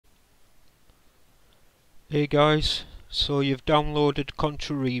Hey guys, so you've downloaded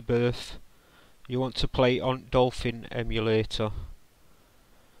Contra Rebirth. You want to play it on Dolphin Emulator,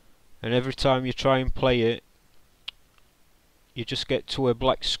 and every time you try and play it you just get to a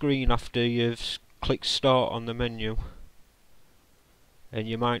black screen after you've clicked start on the menu, and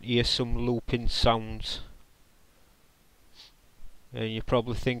you might hear some looping sounds, and you're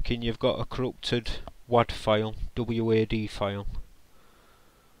probably thinking you've got a corrupted WAD file, WAD file,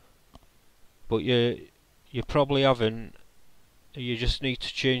 but you probably haven't. You just need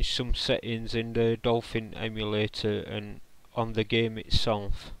to change some settings in the Dolphin Emulator and on the game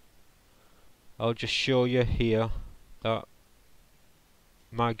itself. I'll just show you here that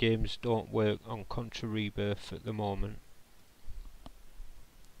my games don't work on Contra Rebirth at the moment.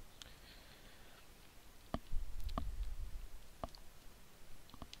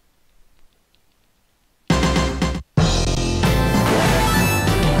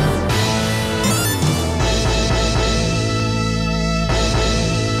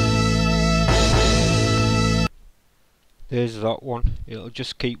 There's that one. It'll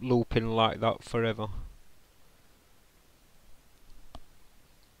just keep looping like that forever.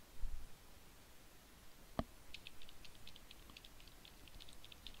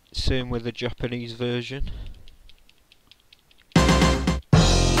 Same with the Japanese version.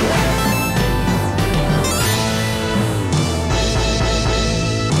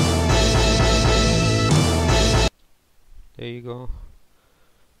 There you go.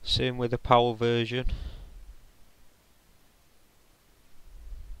 Same with the PAL version.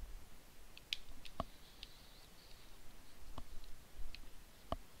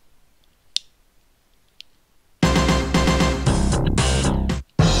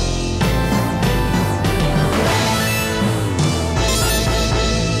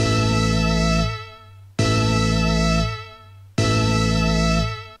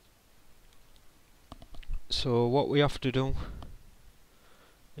 So what we have to do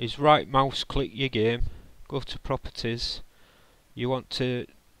is right mouse click your game, go to properties. You want to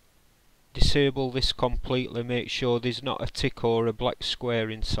disable this completely, make sure there's not a tick or a black square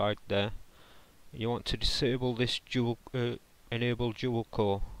inside there. You want to disable this enable dual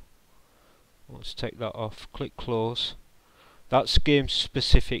core. Let's take that off, click close. That's game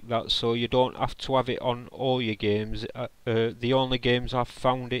specific, that, so you don't have to have it on all your games. The only games I've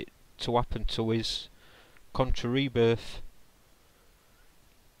found it to happen to is Contra Rebirth.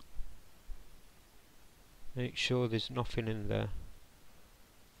 Make sure there's nothing in there.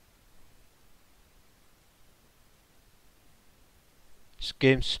 It's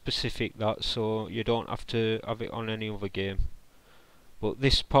game specific, that, so you don't have to have it on any other game. But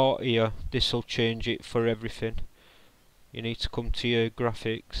this part here, this will change it for everything. You need to come to your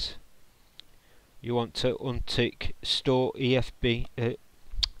graphics. You want to untick store EFB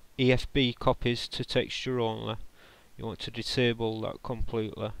copies to texture only. You want to disable that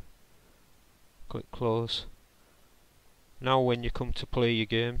completely. Click close. Now when you come to play your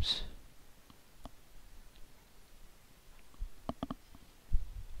games,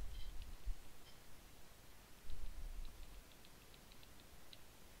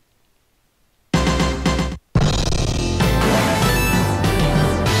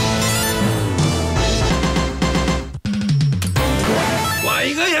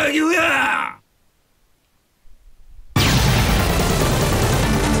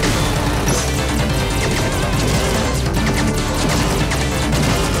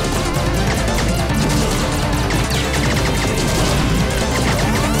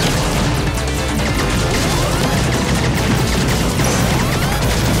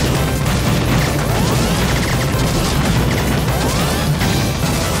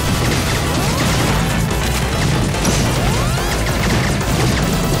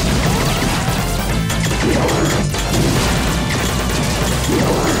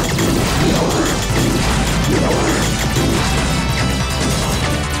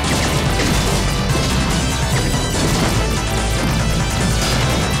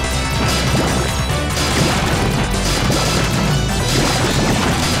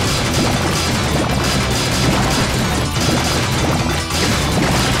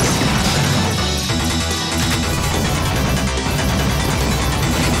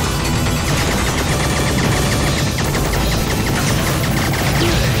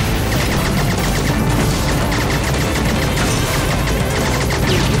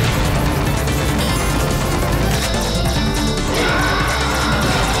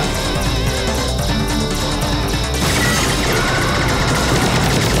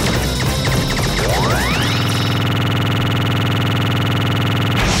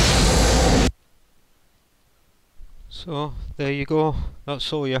 So there you go,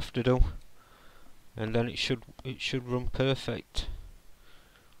 that's all you have to do. and then it should run perfect.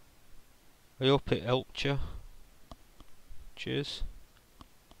 I hope it helped you. Cheers.